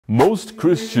Most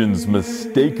Christians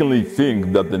mistakenly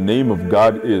think that the name of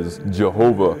God is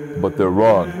Jehovah, but they're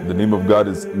wrong. The name of God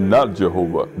is not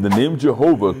Jehovah. The name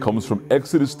Jehovah comes from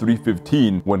Exodus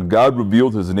 3:15 when God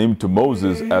revealed his name to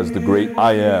Moses as the great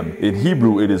I am. In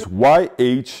Hebrew, it is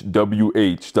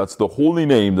YHWH. That's the holy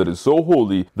name that is so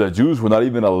holy that Jews were not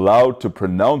even allowed to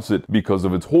pronounce it because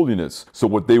of its holiness. So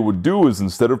what they would do is,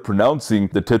 instead of pronouncing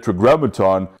the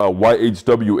Tetragrammaton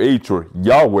YHWH or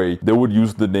Yahweh, they would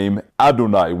use the name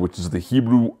Adonai, which is the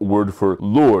Hebrew word for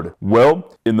Lord.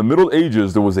 Well, in the Middle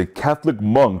Ages, there was a Catholic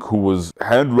monk who was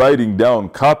handwriting down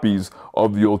copies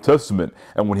of the Old Testament.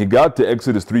 And when he got to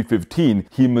Exodus 3:15,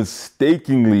 he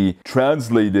mistakenly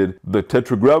translated the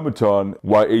Tetragrammaton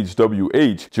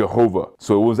YHWH Jehovah.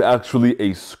 So it was actually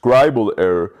a scribal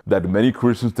error that many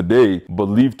Christians today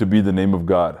believe to be the name of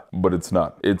God, but it's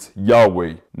not. It's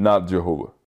Yahweh, not Jehovah.